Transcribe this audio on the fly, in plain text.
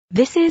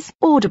This is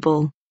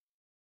Audible.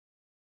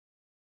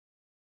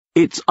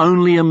 It's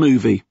Only a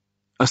Movie,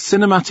 a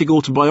cinematic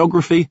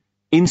autobiography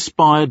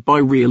inspired by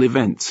real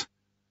events.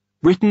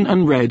 Written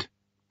and read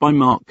by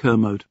Mark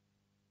Kermode.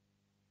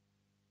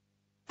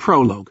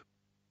 Prologue.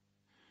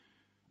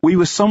 We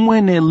were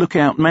somewhere near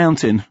Lookout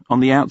Mountain on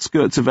the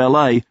outskirts of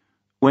LA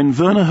when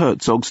Werner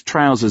Herzog's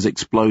trousers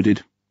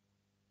exploded.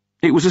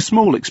 It was a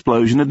small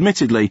explosion,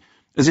 admittedly,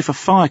 as if a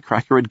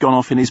firecracker had gone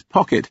off in his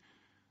pocket,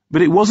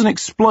 but it was an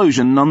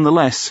explosion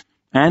nonetheless,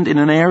 and in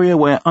an area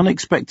where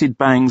unexpected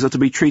bangs are to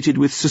be treated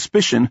with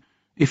suspicion,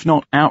 if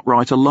not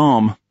outright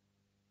alarm.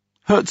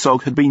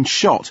 Herzog had been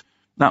shot,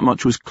 that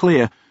much was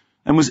clear,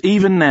 and was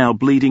even now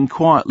bleeding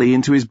quietly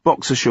into his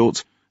boxer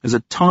shorts as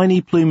a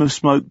tiny plume of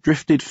smoke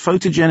drifted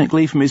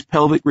photogenically from his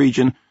pelvic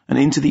region and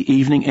into the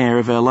evening air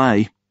of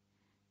LA.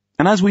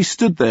 And as we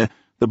stood there,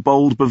 the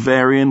bold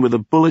Bavarian with a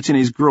bullet in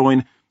his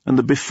groin and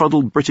the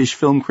befuddled British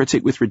film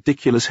critic with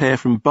ridiculous hair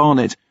from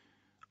Barnet,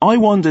 I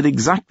wondered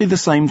exactly the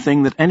same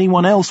thing that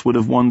anyone else would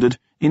have wondered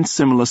in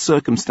similar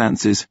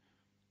circumstances.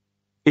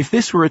 If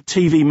this were a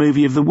TV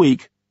movie of the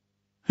week,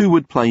 who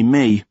would play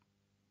me?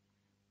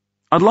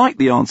 I'd like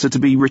the answer to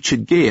be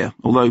Richard Gere,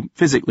 although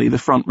physically the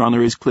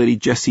frontrunner is clearly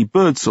Jesse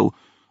Birdsall,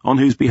 on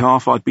whose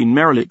behalf I've been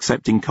merrily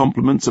accepting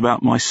compliments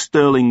about my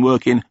sterling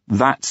work in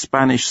That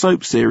Spanish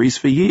Soap series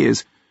for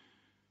years.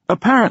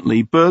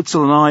 Apparently,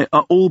 Birdsall and I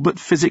are all but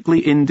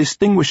physically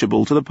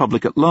indistinguishable to the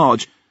public at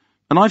large,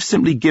 and I've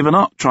simply given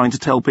up trying to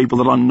tell people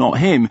that I'm not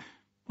him.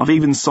 I've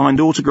even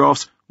signed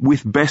autographs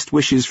with best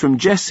wishes from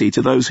Jesse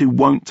to those who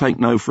won't take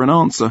no for an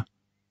answer.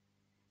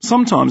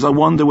 Sometimes I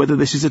wonder whether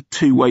this is a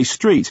two-way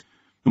street,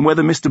 and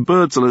whether Mr.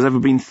 Birdsall has ever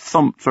been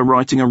thumped for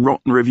writing a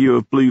rotten review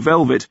of Blue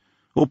Velvet,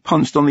 or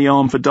punched on the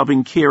arm for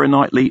dubbing Keira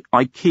Knightley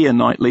IKEA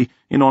Knightley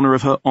in honour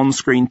of her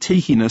on-screen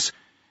teakiness.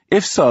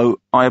 If so,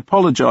 I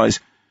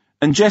apologise.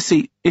 And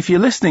Jesse, if you're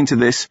listening to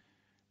this,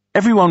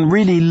 everyone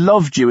really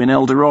loved you in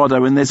El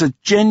Dorado, and there's a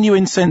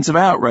genuine sense of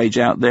outrage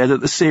out there that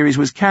the series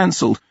was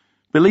cancelled.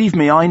 Believe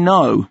me, I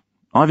know.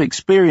 I've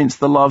experienced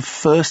the love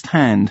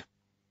firsthand.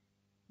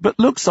 But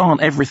looks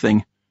aren't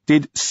everything.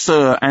 Did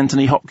Sir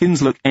Anthony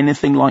Hopkins look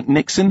anything like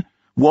Nixon?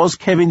 Was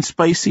Kevin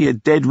Spacey a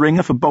dead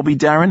ringer for Bobby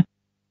Darin?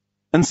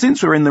 And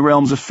since we're in the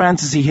realms of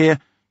fantasy here,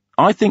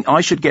 I think I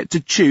should get to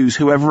choose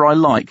whoever I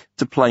like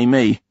to play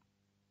me.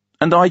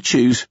 And I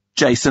choose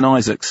Jason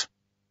Isaacs.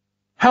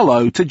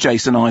 Hello to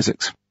Jason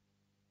Isaacs.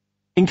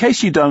 In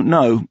case you don't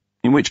know,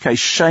 in which case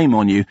shame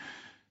on you,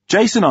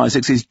 Jason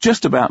Isaacs is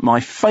just about my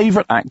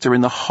favourite actor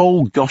in the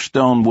whole gosh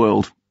darn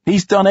world.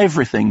 He's done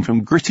everything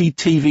from gritty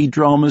TV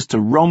dramas to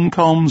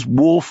rom-coms,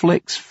 war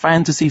flicks,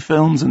 fantasy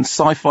films and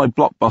sci-fi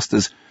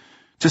blockbusters.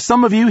 To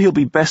some of you he'll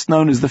be best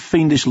known as the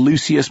fiendish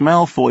Lucius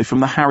Malfoy from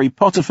the Harry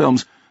Potter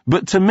films,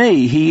 but to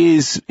me he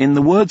is, in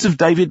the words of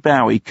David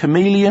Bowie,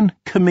 chameleon,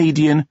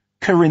 comedian,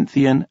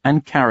 Corinthian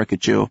and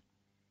caricature.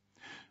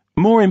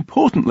 More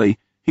importantly,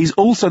 he's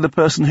also the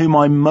person whom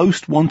I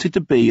most wanted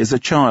to be as a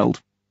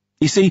child.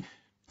 You see,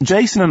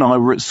 Jason and I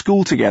were at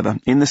school together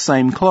in the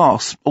same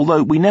class,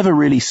 although we never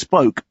really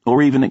spoke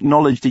or even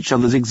acknowledged each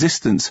other's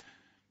existence.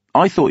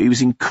 I thought he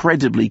was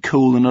incredibly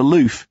cool and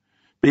aloof,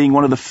 being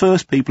one of the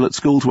first people at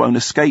school to own a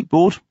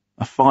skateboard,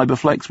 a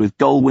Fiberflex with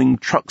gull-wing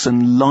trucks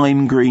and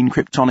lime green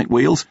kryptonic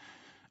wheels,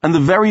 and the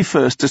very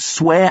first to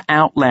swear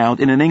out loud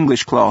in an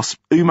English class,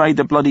 "Who made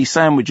the bloody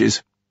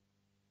sandwiches?"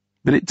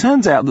 But it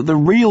turns out that the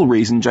real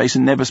reason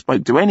Jason never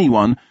spoke to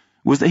anyone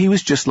was that he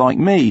was just like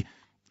me,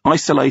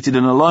 isolated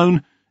and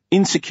alone,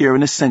 insecure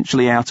and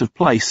essentially out of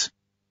place,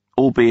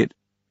 albeit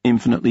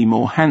infinitely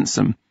more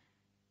handsome.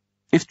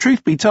 If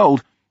truth be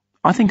told,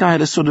 I think I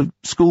had a sort of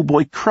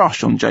schoolboy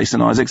crush on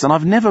Jason Isaacs, and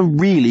I've never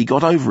really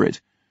got over it.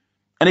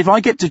 And if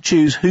I get to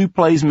choose who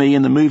plays me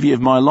in the movie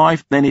of my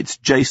life, then it's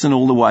Jason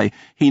all the way.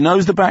 He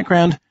knows the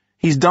background,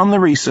 he's done the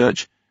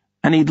research,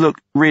 and he'd look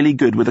really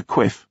good with a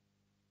quiff.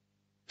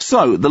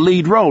 So, the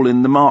lead role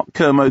in the Mark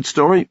Kermode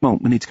story, well,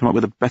 we need to come up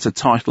with a better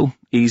title,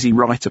 Easy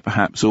Writer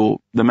perhaps, or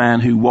The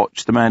Man Who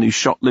Watched the Man Who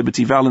Shot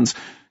Liberty Valance,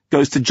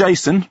 goes to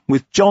Jason,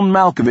 with John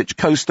Malkovich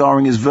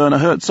co-starring as Werner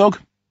Herzog,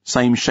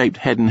 same shaped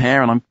head and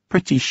hair, and I'm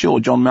pretty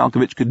sure John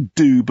Malkovich could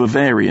do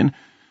Bavarian.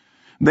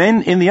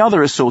 Then, in the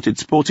other assorted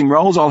supporting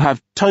roles, I'll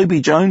have Toby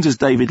Jones as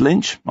David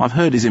Lynch. I've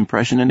heard his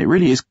impression, and it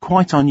really is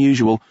quite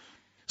unusual.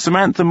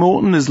 Samantha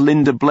Morton as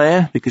Linda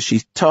Blair, because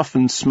she's tough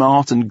and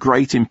smart and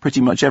great in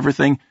pretty much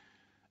everything.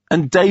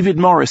 And David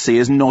Morrissey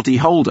as Noddy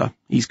Holder.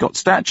 He's got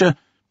stature,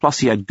 plus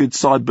he had good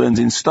sideburns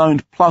in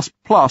Stoned,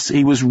 plus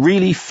he was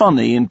really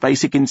funny in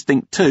Basic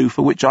Instinct 2,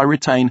 for which I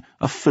retain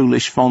a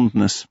foolish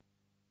fondness.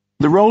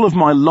 The role of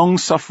my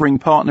long-suffering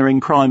partner in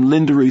crime,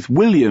 Linda Ruth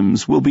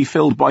Williams, will be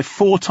filled by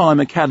four-time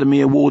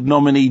Academy Award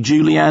nominee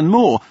Julianne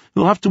Moore,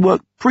 who'll have to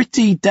work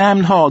pretty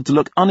damned hard to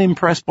look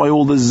unimpressed by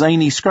all the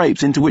zany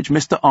scrapes into which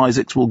Mr.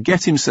 Isaacs will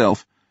get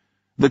himself.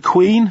 The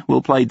Queen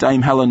will play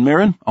Dame Helen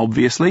Mirren,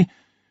 obviously.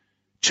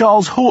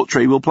 Charles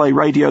Hawtrey will play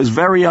radio's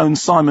very own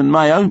Simon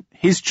Mayo,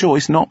 his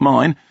choice, not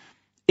mine.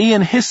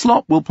 Ian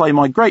Hislop will play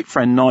my great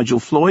friend Nigel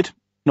Floyd,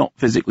 not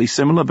physically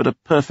similar, but a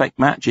perfect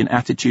match in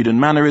attitude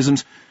and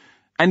mannerisms.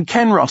 And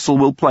Ken Russell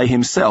will play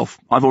himself.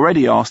 I've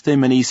already asked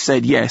him and he's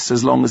said yes,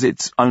 as long as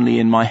it's only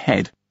in my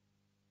head.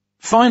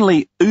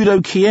 Finally, Udo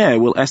Kier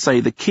will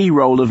essay the key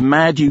role of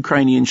mad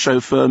Ukrainian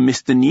chauffeur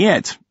Mr.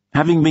 Niet,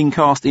 having been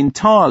cast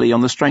entirely on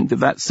the strength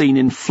of that scene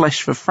in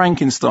Flesh for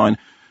Frankenstein,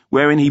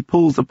 wherein he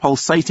pulls the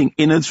pulsating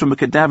innards from a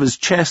cadaver's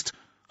chest,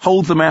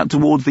 holds them out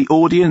towards the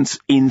audience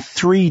in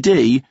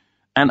 3D,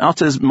 and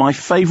utters my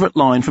favourite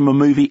line from a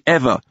movie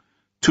ever,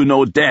 "To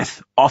know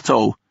death,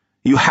 Otto,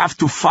 you have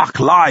to fuck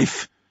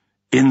life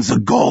in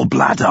the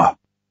gallbladder."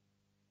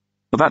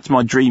 Well, that's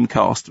my dream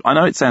cast. I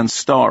know it sounds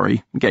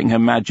starry. Getting her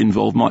Madge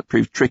involved might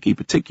prove tricky,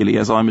 particularly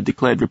as I'm a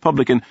declared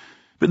Republican,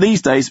 but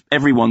these days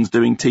everyone's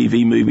doing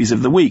TV movies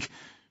of the week.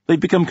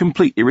 They've become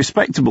completely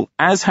respectable,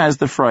 as has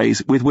the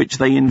phrase with which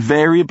they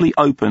invariably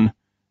open,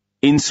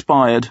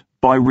 "inspired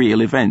by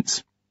real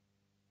events."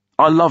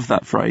 I love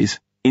that phrase,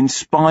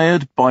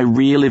 inspired by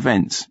real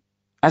events.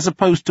 As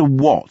opposed to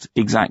what,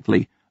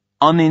 exactly?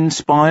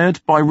 Uninspired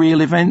by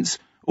real events?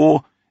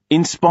 Or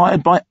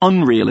inspired by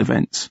unreal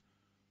events?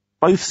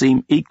 Both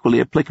seem equally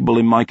applicable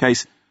in my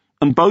case,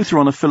 and both are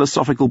on a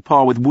philosophical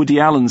par with Woody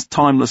Allen's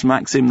timeless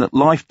maxim that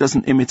life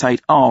doesn't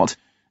imitate art,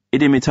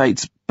 it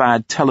imitates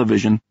bad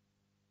television.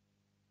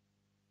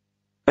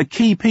 A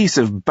key piece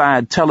of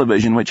bad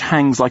television which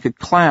hangs like a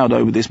cloud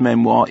over this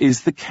memoir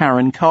is the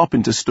Karen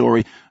Carpenter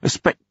story, a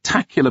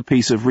spectacular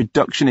piece of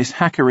reductionist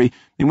hackery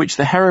in which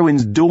the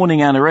heroine's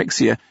dawning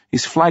anorexia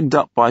is flagged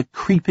up by a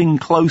creeping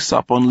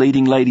close-up on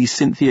leading lady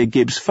Cynthia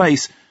Gibbs'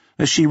 face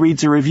as she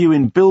reads a review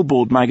in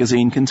Billboard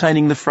magazine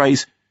containing the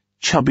phrase,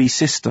 "chubby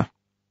sister."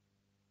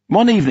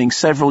 One evening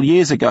several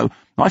years ago,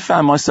 I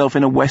found myself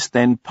in a West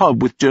End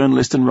pub with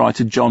journalist and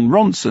writer John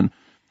Ronson,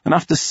 and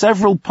after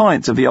several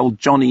pints of the old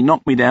Johnny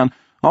knock-me-down,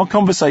 our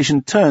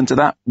conversation turned to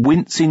that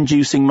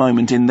wince-inducing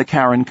moment in the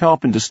Karen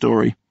Carpenter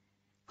story.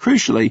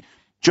 Crucially,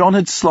 John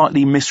had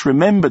slightly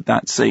misremembered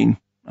that scene.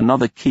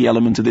 Another key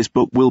element of this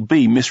book will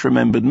be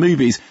misremembered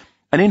movies,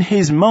 and in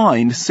his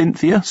mind,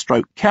 Cynthia,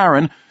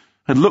 Karen,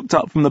 had looked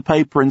up from the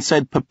paper and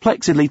said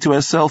perplexedly to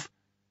herself,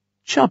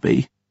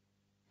 "Chubby?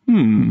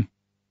 In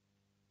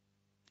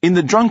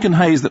the drunken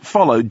haze that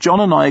followed, John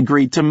and I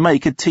agreed to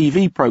make a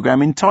TV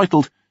programme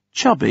entitled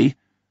Chubby?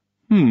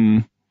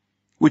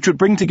 Which would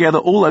bring together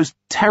all those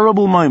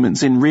terrible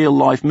moments in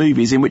real-life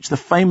movies in which the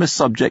famous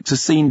subjects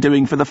are seen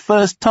doing for the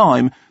first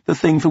time the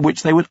thing for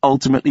which they would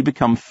ultimately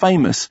become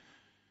famous.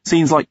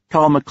 Scenes like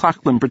Carl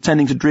MacLachlan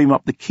pretending to dream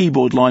up the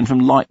keyboard line from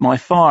Light My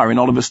Fire in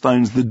Oliver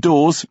Stone's The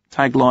Doors,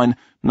 tagline,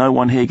 "No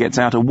one here gets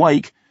out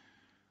awake,"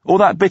 or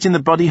that bit in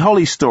the Buddy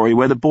Holly story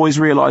where the boys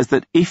realised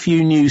that "If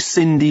You Knew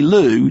Cindy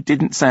Lou"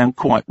 didn't sound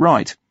quite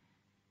right.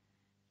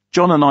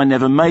 John and I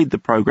never made the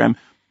programme,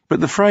 but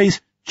the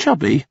phrase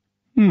 "chubby,"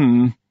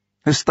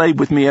 has stayed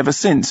with me ever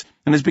since,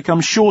 and has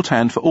become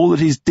shorthand for all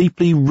that is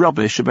deeply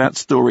rubbish about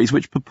stories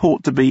which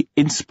purport to be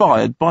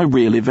inspired by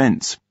real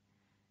events.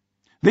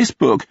 This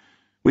book,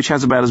 which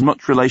has about as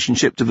much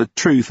relationship to the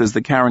truth as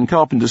the Karen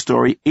Carpenter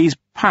story, is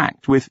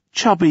packed with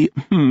chubby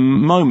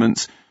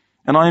moments,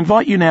 and I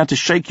invite you now to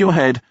shake your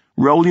head,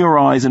 roll your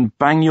eyes, and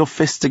bang your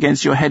fists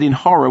against your head in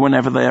horror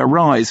whenever they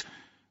arise.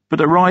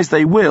 But arise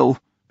they will,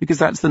 because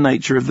that's the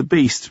nature of the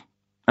beast.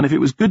 And if it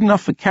was good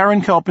enough for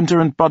Karen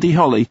Carpenter and Buddy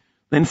Holly,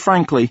 then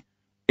frankly,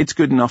 it's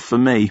good enough for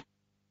me.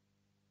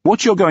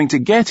 What you're going to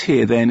get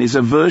here, then, is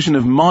a version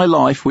of my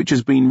life which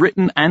has been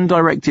written and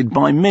directed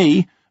by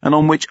me, and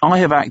on which I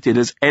have acted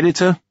as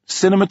editor,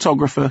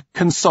 cinematographer,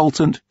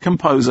 consultant,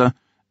 composer,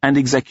 and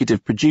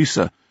executive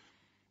producer.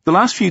 The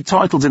last few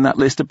titles in that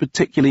list are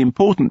particularly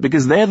important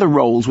because they're the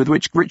roles with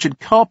which Richard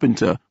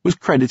Carpenter was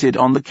credited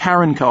on the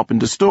Karen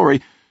Carpenter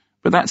story,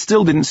 but that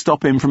still didn't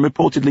stop him from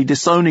reportedly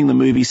disowning the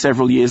movie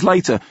several years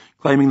later,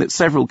 claiming that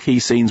several key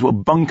scenes were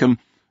bunkum,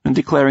 and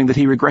declaring that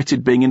he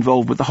regretted being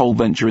involved with the whole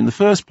venture in the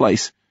first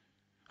place.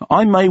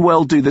 I may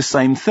well do the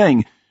same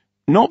thing,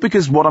 not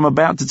because what I'm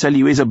about to tell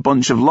you is a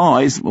bunch of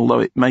lies, although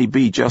it may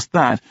be just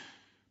that,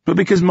 but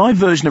because my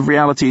version of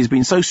reality has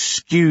been so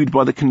skewed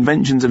by the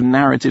conventions of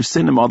narrative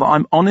cinema that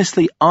I'm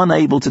honestly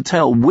unable to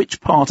tell which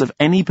part of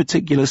any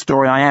particular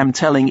story I am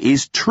telling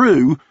is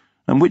true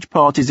and which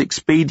part is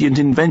expedient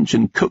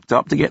invention cooked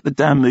up to get the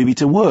damn movie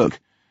to work.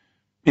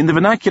 In the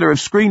vernacular of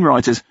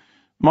screenwriters,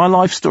 my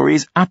life story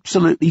is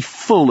absolutely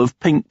full of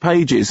pink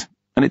pages,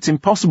 and it's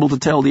impossible to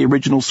tell the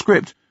original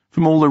script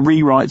from all the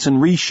rewrites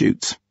and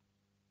reshoots.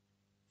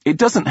 It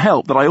doesn't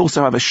help that I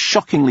also have a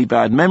shockingly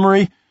bad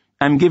memory,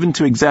 am given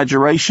to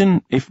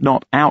exaggeration, if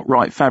not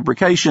outright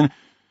fabrication,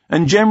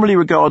 and generally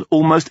regard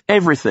almost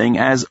everything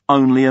as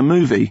only a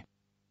movie.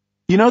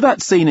 You know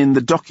that scene in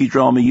the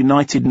docudrama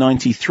United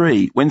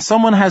 93, when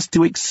someone has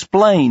to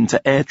explain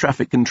to air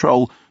traffic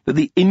control that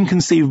the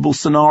inconceivable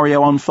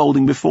scenario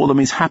unfolding before them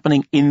is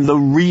happening in the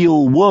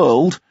real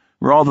world,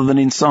 rather than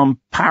in some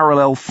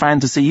parallel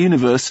fantasy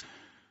universe?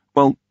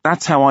 Well,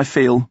 that's how I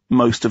feel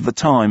most of the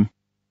time.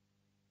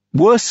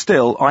 Worse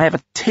still, I have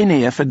a tin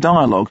ear for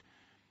dialogue.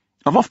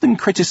 I've often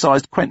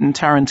criticised Quentin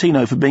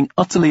Tarantino for being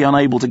utterly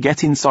unable to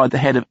get inside the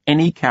head of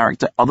any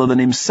character other than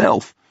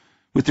himself,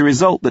 with the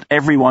result that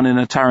everyone in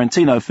a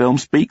Tarantino film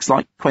speaks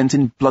like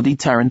Quentin bloody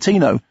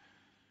Tarantino.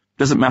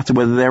 Doesn't matter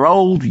whether they're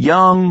old,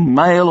 young,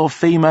 male or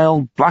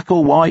female, black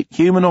or white,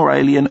 human or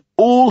alien,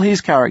 all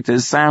his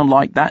characters sound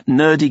like that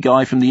nerdy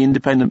guy from the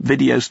independent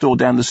video store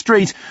down the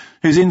street,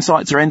 whose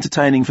insights are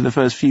entertaining for the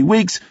first few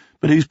weeks,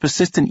 but whose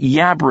persistent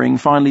yabbering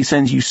finally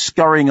sends you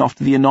scurrying off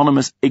to the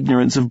anonymous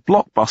ignorance of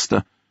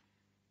Blockbuster.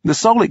 The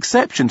sole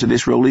exception to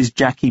this rule is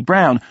Jackie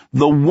Brown,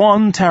 the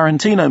one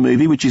Tarantino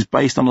movie which is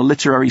based on a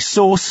literary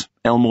source,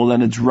 Elmore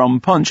Leonard's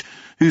Rum Punch,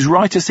 whose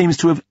writer seems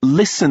to have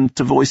listened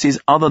to voices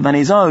other than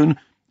his own,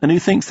 and who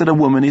thinks that a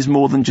woman is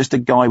more than just a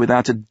guy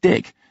without a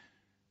dick.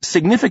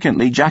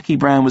 Significantly, Jackie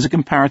Brown was a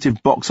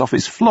comparative box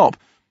office flop,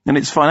 and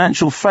its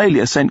financial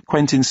failure sent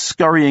Quentin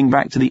scurrying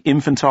back to the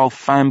infantile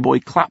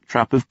fanboy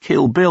claptrap of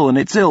Kill Bill and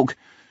its ilk.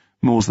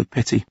 More's the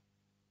pity.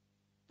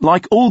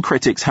 Like all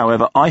critics,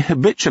 however, I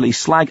habitually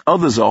slag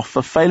others off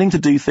for failing to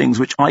do things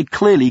which I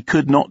clearly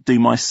could not do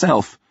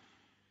myself.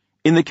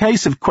 In the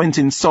case of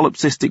Quentin's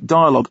solipsistic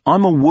dialogue,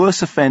 I'm a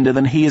worse offender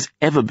than he has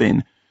ever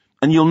been,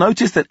 and you'll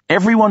notice that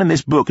everyone in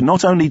this book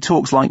not only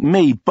talks like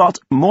me, but,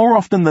 more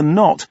often than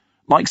not,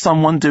 like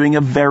someone doing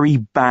a very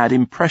bad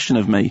impression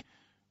of me.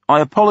 I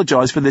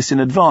apologise for this in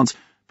advance,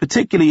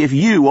 particularly if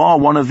you are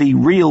one of the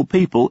real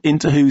people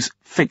into whose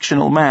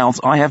fictional mouths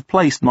I have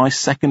placed my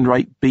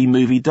second-rate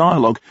B-movie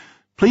dialogue.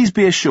 Please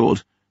be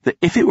assured that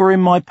if it were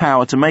in my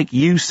power to make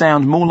you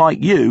sound more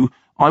like you,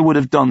 I would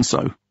have done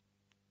so.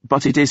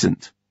 But it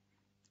isn't.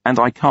 And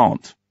I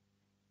can't.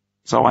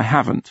 So I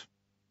haven't.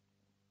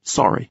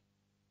 Sorry.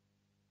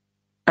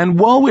 And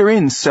while we're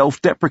in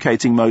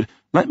self-deprecating mode,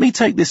 let me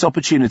take this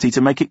opportunity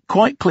to make it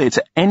quite clear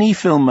to any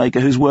filmmaker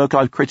whose work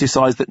I've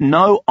criticised that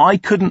no, I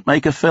couldn't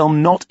make a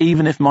film, not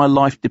even if my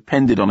life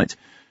depended on it.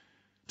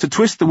 To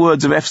twist the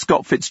words of F.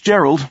 Scott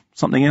Fitzgerald,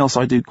 something else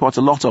I do quite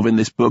a lot of in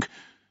this book,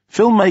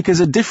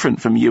 filmmakers are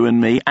different from you and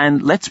me,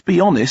 and let's be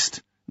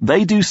honest,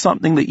 they do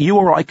something that you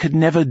or I could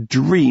never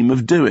dream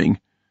of doing.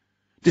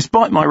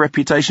 Despite my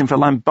reputation for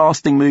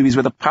lambasting movies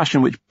with a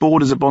passion which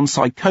borders upon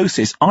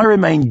psychosis, I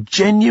remain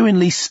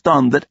genuinely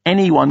stunned that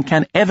anyone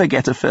can ever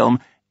get a film,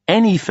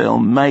 any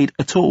film, made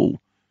at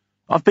all.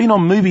 I've been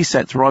on movie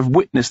sets where I've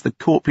witnessed the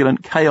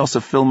corpulent chaos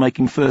of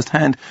filmmaking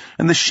firsthand,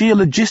 and the sheer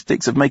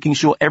logistics of making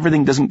sure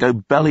everything doesn't go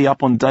belly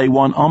up on day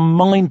one are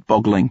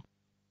mind-boggling.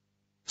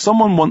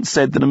 Someone once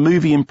said that a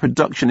movie in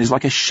production is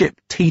like a ship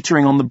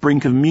teetering on the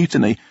brink of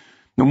mutiny,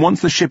 and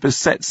once the ship has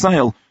set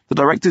sail, the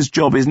director's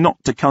job is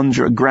not to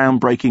conjure a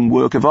groundbreaking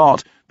work of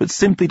art, but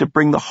simply to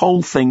bring the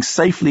whole thing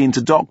safely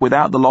into dock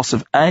without the loss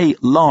of A,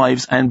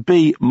 lives, and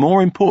B,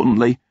 more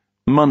importantly,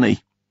 money.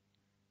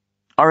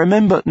 I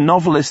remember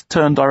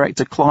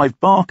novelist-turned-director Clive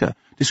Barker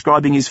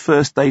describing his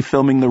first day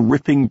filming the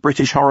ripping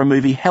British horror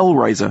movie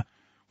Hellraiser,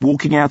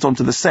 walking out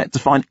onto the set to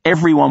find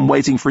everyone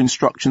waiting for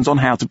instructions on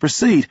how to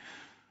proceed.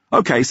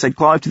 "Okay," said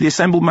Clive to the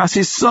assembled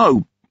masses,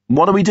 "so,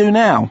 what do we do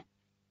now?"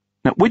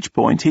 At which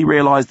point he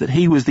realised that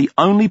he was the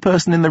only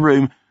person in the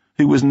room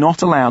who was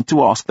not allowed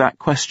to ask that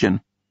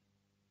question.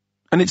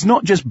 And it's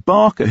not just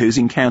Barker who's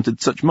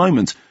encountered such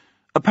moments.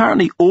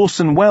 Apparently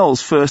Orson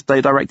Welles' first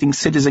day directing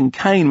Citizen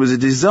Kane was a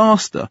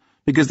disaster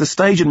because the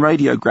stage and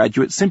radio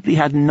graduate simply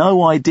had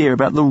no idea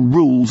about the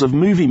rules of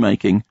movie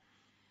making.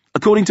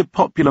 According to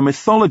popular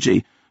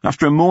mythology,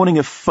 after a morning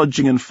of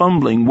fudging and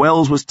fumbling,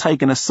 Welles was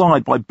taken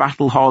aside by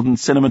battle-hardened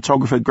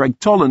cinematographer Greg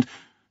Toland,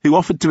 who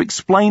offered to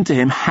explain to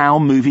him how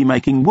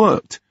movie-making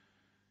worked.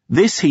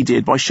 This he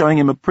did by showing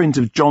him a print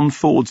of John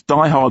Ford's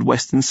Die Hard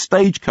Western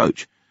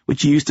Stagecoach,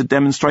 which he used to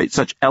demonstrate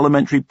such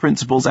elementary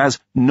principles as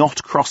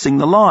not crossing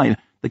the line,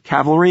 the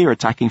cavalry are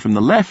attacking from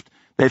the left,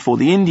 therefore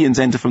the Indians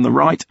enter from the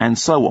right, and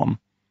so on.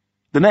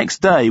 The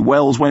next day,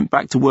 Welles went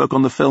back to work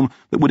on the film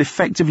that would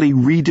effectively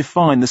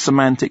redefine the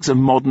semantics of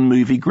modern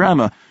movie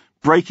grammar,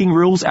 breaking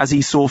rules as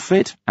he saw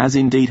fit, as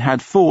indeed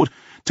had Ford,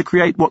 to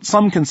create what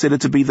some consider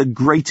to be the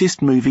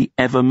greatest movie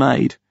ever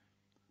made.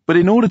 But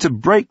in order to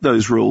break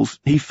those rules,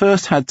 he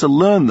first had to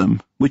learn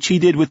them, which he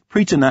did with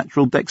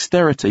preternatural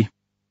dexterity.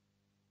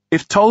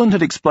 If Toland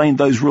had explained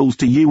those rules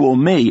to you or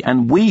me,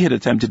 and we had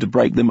attempted to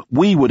break them,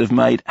 we would have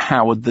made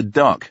Howard the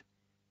Duck.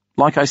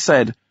 Like I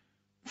said,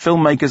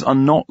 filmmakers are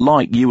not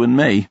like you and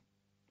me,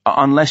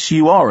 unless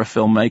you are a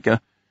filmmaker,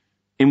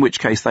 in which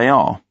case they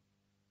are,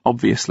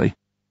 obviously.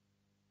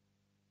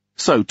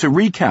 So, to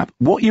recap,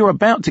 what you're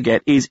about to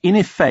get is, in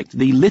effect,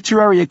 the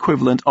literary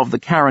equivalent of the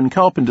Karen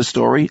Carpenter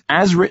story,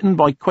 as written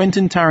by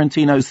Quentin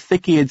Tarantino's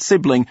thick-eared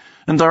sibling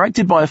and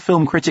directed by a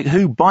film critic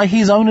who, by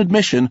his own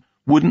admission,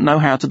 wouldn't know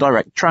how to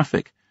direct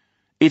traffic.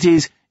 It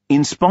is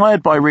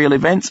inspired by real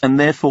events and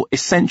therefore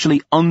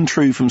essentially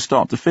untrue from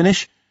start to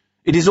finish.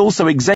 It is also